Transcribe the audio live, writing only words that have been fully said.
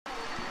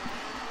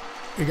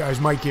Hey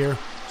guys, Mike here.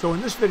 So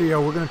in this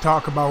video we're going to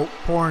talk about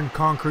pouring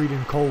concrete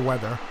in cold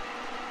weather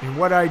and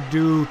what I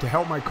do to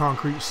help my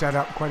concrete set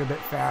up quite a bit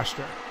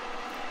faster.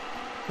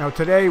 Now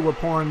today we're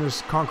pouring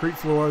this concrete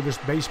floor, this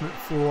basement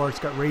floor. It's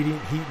got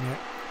radiant heat in it.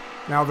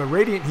 Now the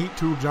radiant heat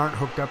tubes aren't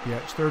hooked up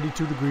yet. It's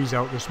 32 degrees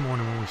out this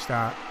morning when we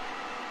start.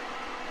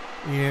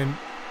 And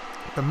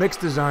the mix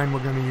design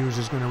we're going to use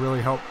is going to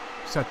really help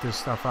set this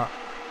stuff up.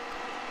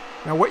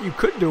 Now what you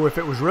could do if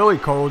it was really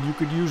cold, you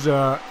could use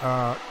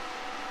a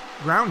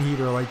ground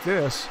heater like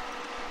this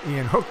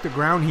and hook the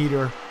ground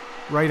heater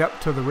right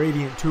up to the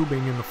radiant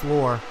tubing in the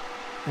floor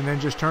and then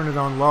just turn it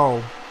on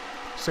low,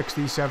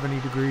 60, 70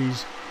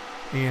 degrees,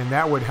 and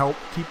that would help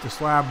keep the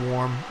slab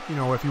warm, you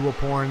know, if you were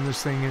pouring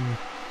this thing in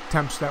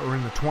temps that were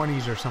in the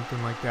 20s or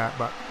something like that.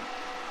 But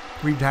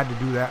we've had to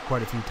do that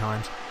quite a few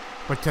times.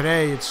 But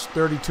today it's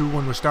 32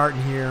 when we're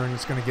starting here, and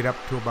it's going to get up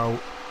to about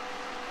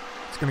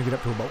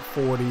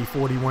 40,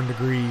 41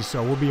 degrees,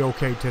 so we'll be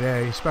okay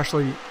today,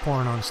 especially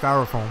pouring on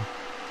styrofoam.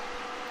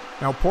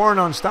 Now pouring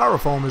on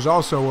styrofoam is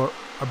also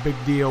a big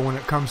deal when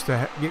it comes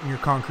to getting your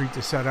concrete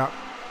to set up.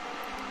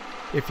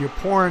 If you're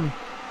pouring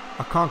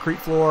a concrete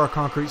floor, a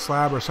concrete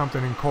slab or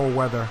something in cold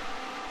weather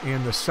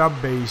and the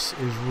sub base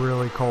is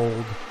really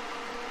cold,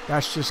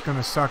 that's just going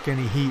to suck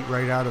any heat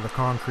right out of the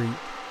concrete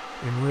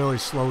and really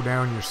slow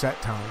down your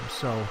set time.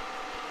 So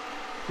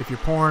if you're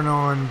pouring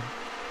on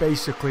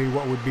basically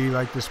what would be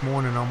like this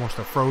morning, almost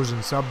a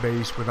frozen sub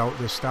base without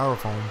this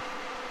styrofoam,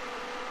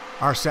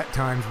 our set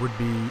times would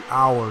be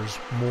hours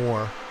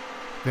more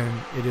than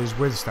it is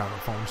with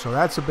styrofoam. So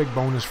that's a big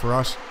bonus for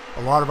us.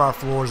 A lot of our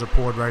floors are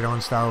poured right on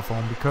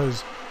styrofoam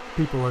because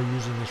people are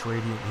using this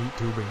radiant heat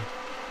tubing.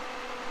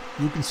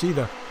 You can see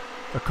the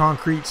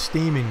concrete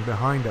steaming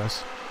behind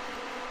us.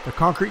 The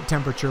concrete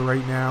temperature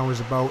right now is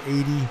about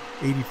 80,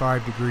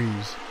 85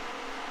 degrees.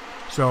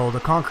 So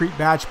the concrete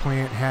batch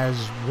plant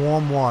has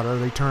warm water.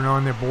 They turn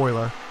on their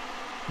boiler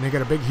and they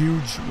got a big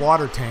huge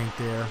water tank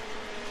there.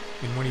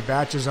 And when he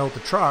batches out the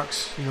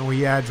trucks, you know,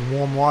 he adds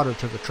warm water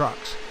to the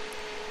trucks.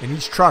 And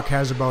each truck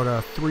has about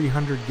a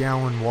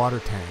 300-gallon water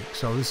tank.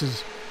 So this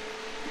is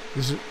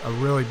a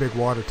really big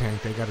water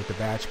tank they got at the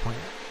batch plant.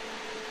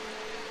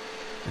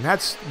 And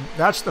that's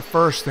the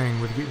first thing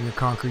with getting your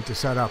concrete to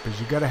set up, is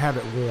you got to have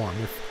it warm.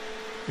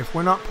 If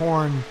we're not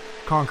pouring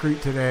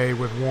concrete today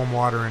with warm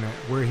water in it,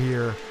 we're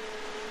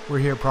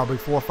here probably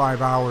 4 or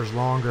 5 hours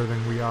longer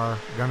than we are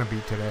gonna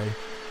be today.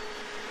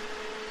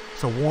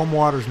 So warm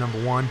water is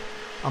number one.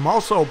 I'm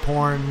also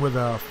pouring with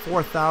a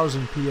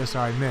 4,000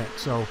 psi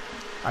mix, so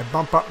I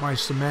bump up my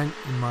cement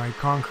and my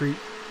concrete.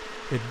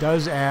 It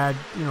does add,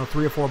 you know,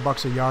 $3 or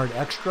 $4 a yard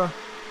extra,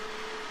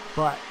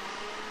 but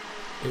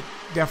it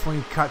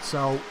definitely cuts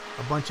out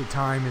a bunch of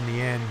time in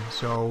the end,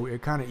 so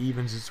it kind of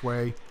evens its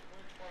way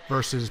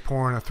versus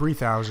pouring a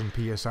 3,000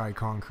 psi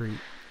concrete.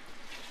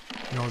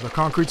 You know, the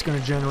concrete's going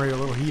to generate a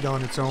little heat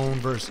on its own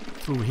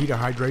through heat of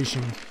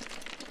hydration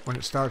when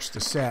it starts to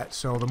set.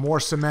 So the more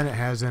cement it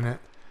has in it,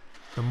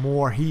 the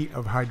more heat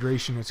of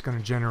hydration it's going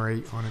to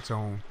generate on its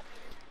own.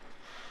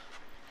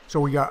 So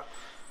we got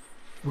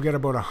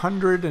about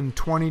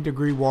 120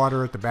 degree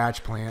water at the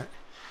batch plant,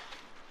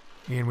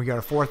 and we got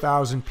a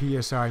 4,000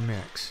 psi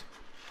mix.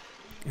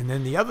 And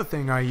then the other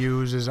thing I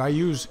use is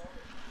an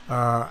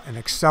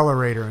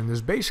accelerator, and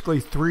there's basically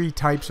 3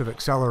 types of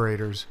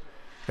accelerators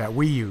that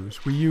we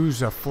use. We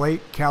use a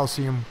flake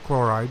calcium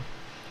chloride,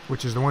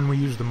 which is the one we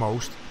use the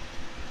most,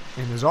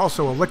 and there's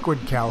also a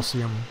liquid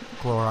calcium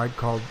chloride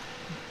called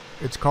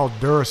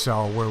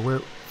Duracell where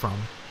we're from.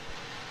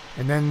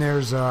 And then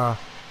there's a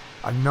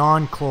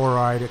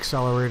non-chloride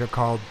accelerator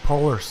called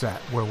Polar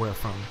Set where we're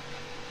from.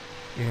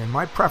 And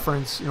my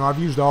preference, you know, I've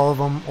used all of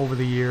them over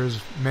the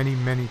years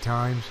many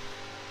times.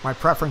 My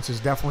preference is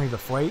definitely the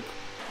flake.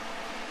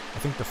 I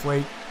think the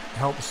flake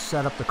helps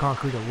set up the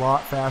concrete a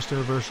lot faster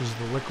versus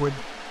the liquid.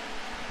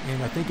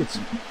 And I think it's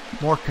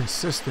more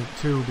consistent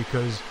too,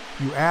 because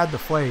you add the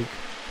flake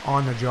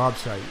on the job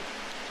site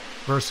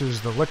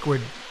versus the liquid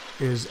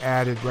is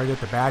added right at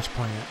the batch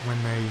plant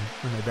when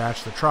they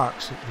batch the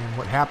trucks. And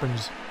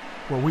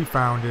what we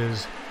found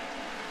is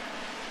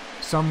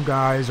some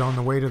guys on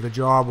the way to the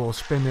job will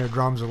spin their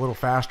drums a little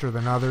faster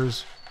than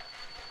others,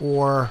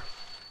 or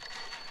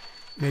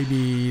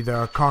maybe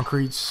the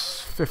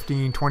concrete's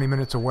 15-20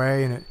 minutes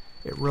away and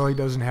it really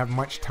doesn't have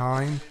much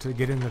time to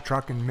get in the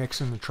truck and mix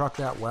in the truck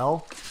that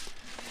well,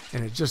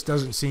 and it just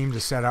doesn't seem to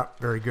set up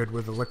very good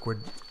with the liquid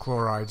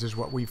chlorides, is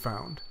what we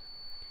found.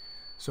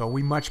 So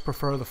we much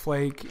prefer the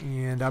flake,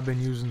 and I've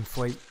been using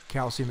flake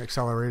calcium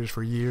accelerators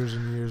for years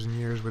and years and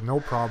years with no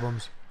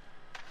problems.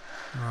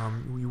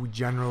 We would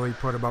generally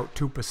put about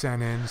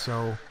 2% in,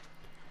 so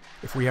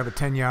if we have a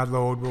 10-yard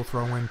load, we'll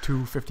throw in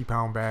 2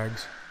 50-pound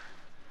bags.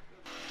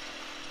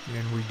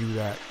 And we do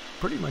that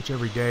pretty much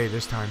every day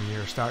this time of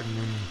year, starting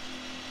in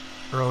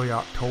early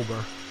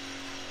October.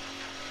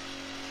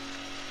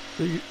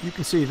 So you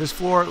can see this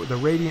floor, the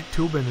radiant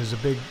tubing is a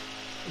big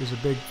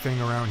thing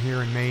around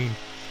here in Maine.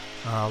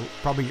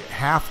 Probably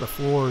half the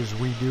floors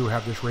we do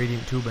have this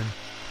radiant tubing.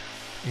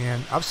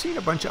 And I've seen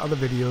a bunch of other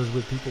videos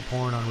with people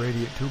pouring on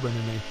radiant tubing,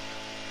 and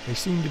They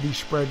seem to be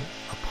spread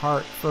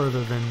apart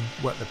further than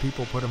what the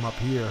people put them up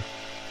here.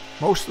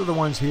 Most of the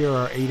ones here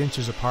are 8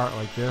 inches apart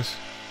like this.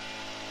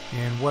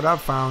 And what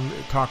I've found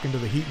talking to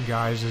the heating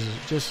guys is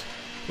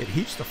it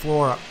heats the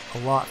floor up a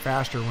lot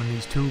faster when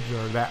these tubes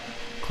are that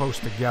close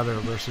together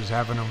versus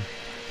having them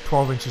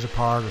 12 inches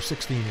apart or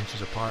 16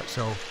 inches apart.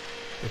 So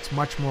it's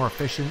much more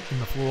efficient in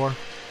the floor,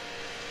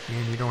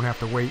 and you don't have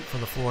to wait for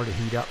the floor to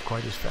heat up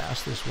quite as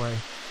fast this way.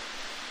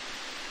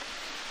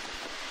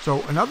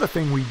 So another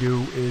thing we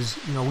do is,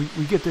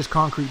 we get this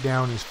concrete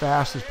down as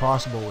fast as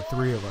possible with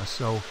 3 of us.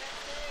 So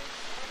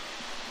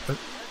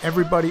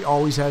everybody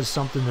always has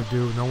something to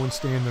do. No one's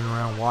standing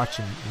around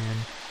watching.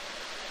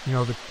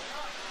 And,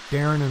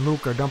 Darren and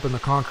Luke are dumping the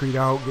concrete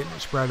out, getting it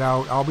spread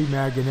out. I'll be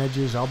magging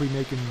edges. I'll be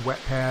making wet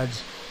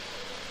pads.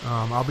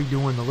 I'll be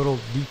doing the little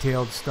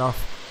detailed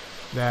stuff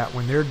that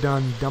when they're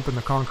done dumping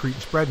the concrete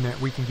and spreading it,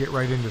 we can get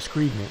right into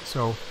screeding it.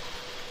 So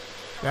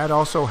that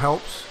also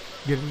helps,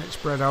 getting it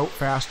spread out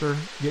faster,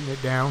 getting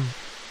it down,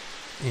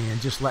 and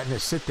just letting it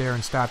sit there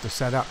and start to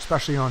set up,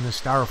 especially on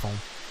this styrofoam.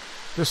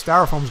 This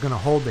styrofoam is going to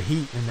hold the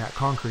heat in that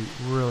concrete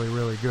really,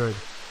 really good.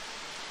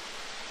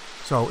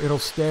 So it'll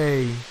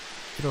stay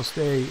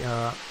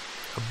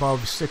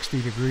above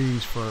 60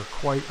 degrees for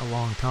quite a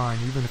long time,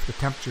 even if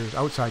the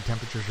outside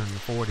temperatures are in the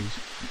 40s.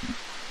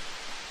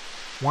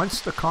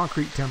 Once the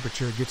concrete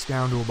temperature gets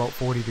down to about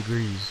 40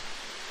 degrees,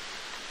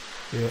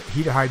 the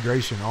heat of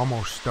hydration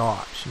almost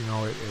stops.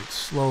 It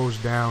slows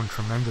down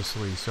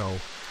tremendously. So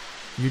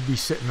you'd be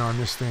sitting on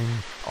this thing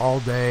all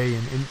day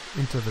and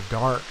into the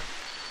dark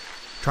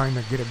trying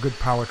to get a good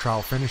power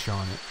trowel finish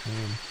on it.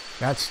 And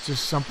that's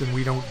just something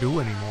we don't do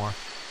anymore.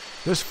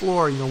 This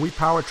floor, we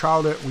power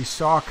troweled it, we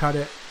saw cut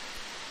it,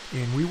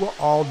 and we were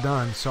all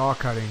done saw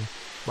cutting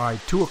by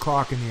 2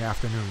 o'clock in the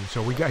afternoon.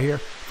 So we got here,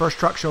 first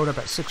truck showed up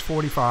at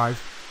 6:45.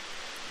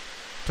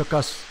 Took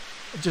us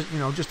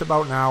just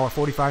about an hour,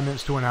 45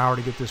 minutes to an hour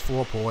to get this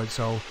floor poured.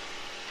 So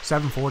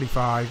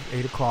 7:45,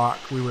 8 o'clock,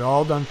 we were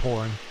all done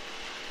pouring.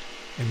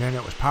 And then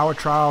it was power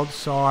troweled,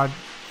 sawed,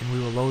 and we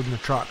were loading the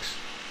trucks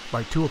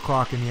by 2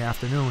 o'clock in the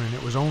afternoon. And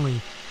it was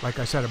only, like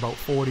I said, about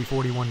 40,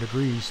 41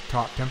 degrees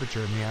top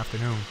temperature in the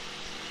afternoon.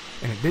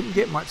 And it didn't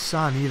get much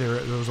sun either.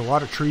 There was a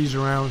lot of trees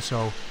around,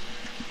 so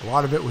a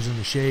lot of it was in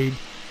the shade.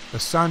 The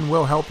sun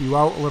will help you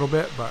out a little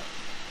bit, but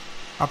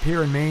up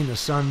here in Maine, the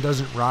sun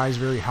doesn't rise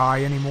very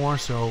high anymore,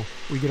 so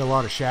we get a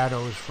lot of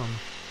shadows from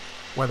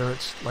whether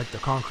it's like the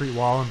concrete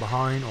wall in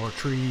behind or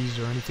trees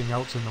or anything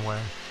else in the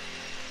way.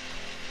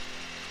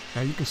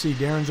 Now you can see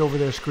Darren's over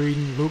there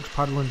screeding, Luke's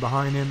puddling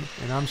behind him,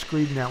 and I'm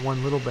screeding that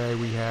one little bay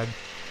we had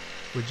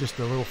with just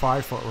a little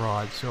 5-foot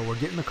rod. So we're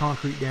getting the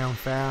concrete down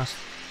fast,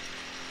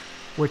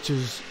 which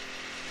is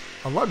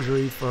a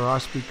luxury for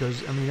us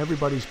because,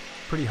 everybody's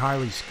pretty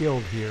highly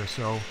skilled here,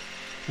 so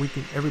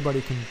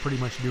everybody can pretty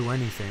much do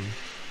anything.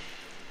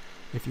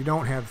 If you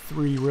don't have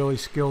 3 really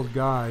skilled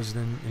guys,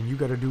 and you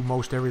got to do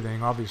most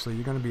everything, obviously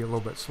you're going to be a little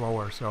bit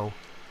slower. So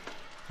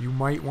you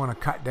might want to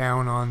cut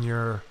down on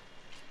your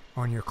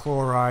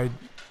chloride,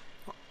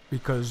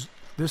 because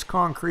this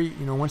concrete,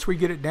 once we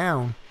get it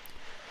down,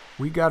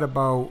 we got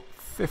about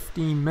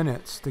 15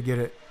 minutes to get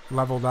it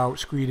leveled out,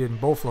 screeded,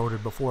 and bull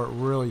floated before it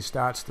really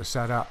starts to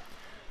set up.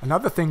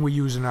 Another thing we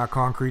use in our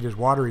concrete is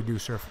water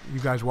reducer. You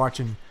guys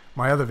watching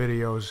my other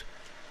videos,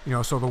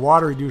 so the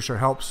water reducer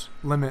helps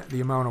limit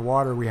the amount of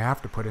water we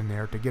have to put in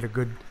there to get a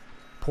good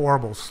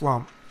pourable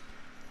slump,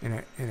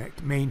 and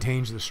it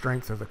maintains the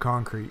strength of the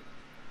concrete.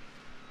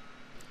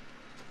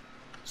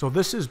 So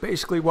this is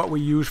basically what we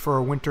use for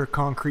a winter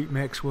concrete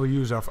mix. We'll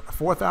use a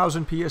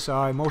 4,000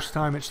 psi. Most of the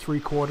time it's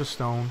 3/4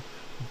 stone,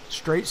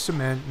 straight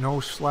cement,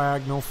 no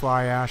slag, no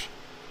fly ash.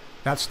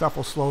 That stuff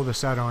will slow the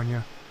set on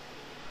you.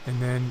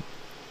 And then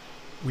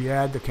we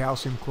add the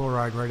calcium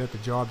chloride right at the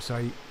job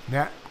site.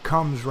 That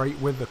comes right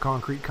with the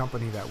concrete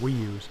company that we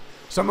use.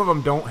 Some of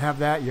them don't have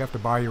that. You have to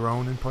buy your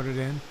own and put it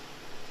in.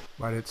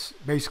 But it's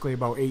basically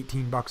about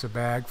 18 bucks a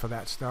bag for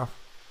that stuff.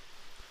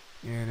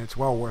 And it's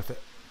well worth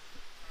it.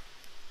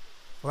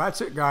 Well,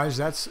 that's it, guys.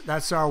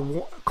 That's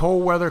our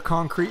cold weather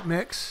concrete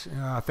mix.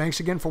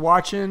 Thanks again for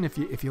watching.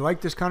 If you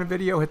like this kind of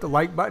video, hit the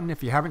like button.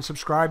 If you haven't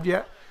subscribed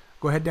yet,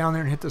 go ahead down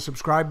there and hit the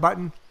subscribe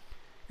button.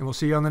 And we'll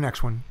see you on the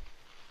next one.